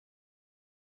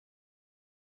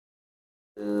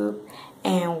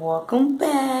And welcome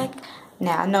back.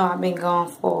 Now I know I've been gone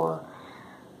for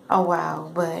a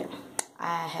while, but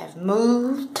I have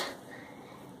moved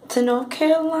to North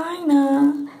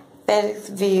Carolina,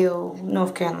 Fayetteville,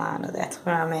 North Carolina. That's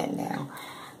where I'm at now.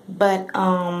 But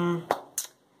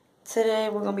today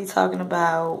we're gonna be talking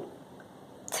about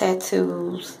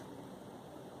tattoos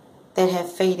that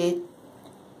have faded,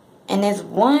 and there's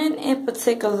one in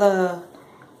particular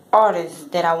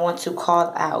artist that I want to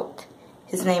call out.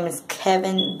 His name is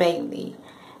Kevin Bailey.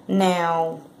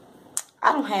 Now,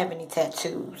 I don't have any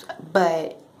tattoos,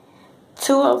 but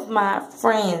two of my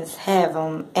friends have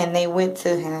them, and they went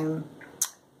to him.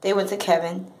 They went to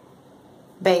Kevin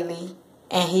Bailey,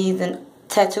 and he's a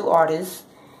tattoo artist,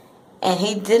 and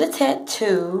he did a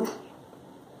tattoo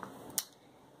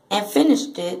and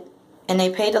finished it, and they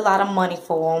paid a lot of money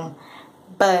for him,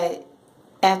 but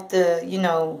after,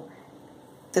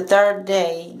 the third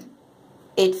day,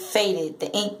 it faded. The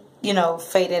ink,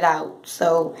 faded out.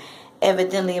 So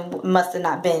evidently it must have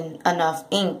not been enough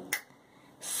ink.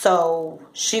 So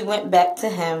she went back to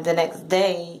him the next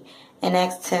day and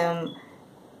asked him,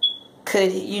 could,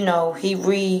 he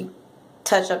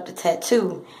retouch up the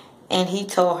tattoo? And he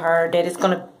told her that it's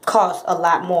going to cost a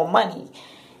lot more money.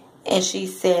 And she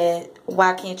said,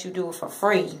 why can't you do it for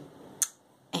free?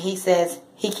 And he says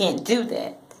he can't do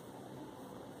that.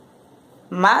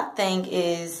 My thing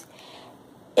is,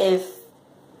 if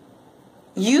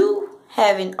you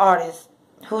have an artist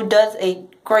who does a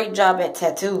great job at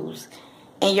tattoos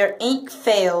and your ink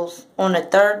fails on the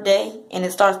third day and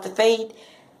it starts to fade,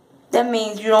 that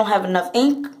means you don't have enough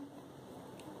ink.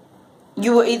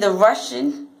 You were either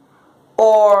rushing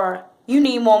or you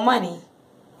need more money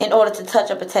in order to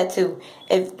touch up a tattoo.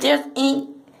 If there's ink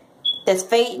that's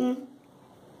fading,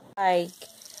 like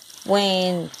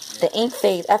when the ink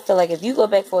fades, I feel like if you go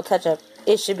back for a touch-up,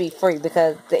 it should be free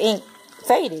because the ink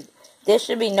faded. There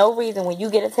should be no reason when you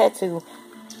get a tattoo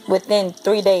within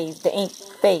 3 days the ink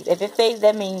fades. If it fades,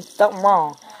 that means something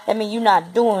wrong. That means you're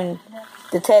not doing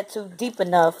the tattoo deep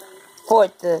enough for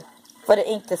the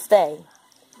ink to stay.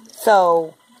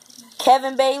 So,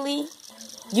 Kevin Bailey,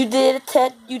 you did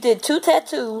 2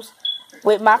 tattoos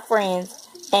with my friends,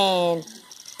 and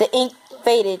the ink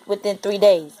faded within 3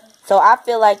 days. So I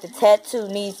feel like the tattoo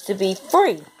needs to be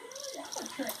free.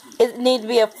 It needs to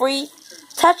be a free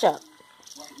touch-up.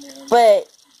 But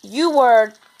you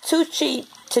were too cheap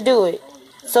to do it.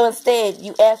 So instead,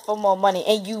 you asked for more money.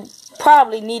 And you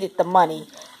probably needed the money.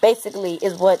 Basically,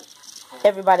 is what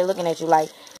everybody looking at you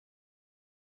like.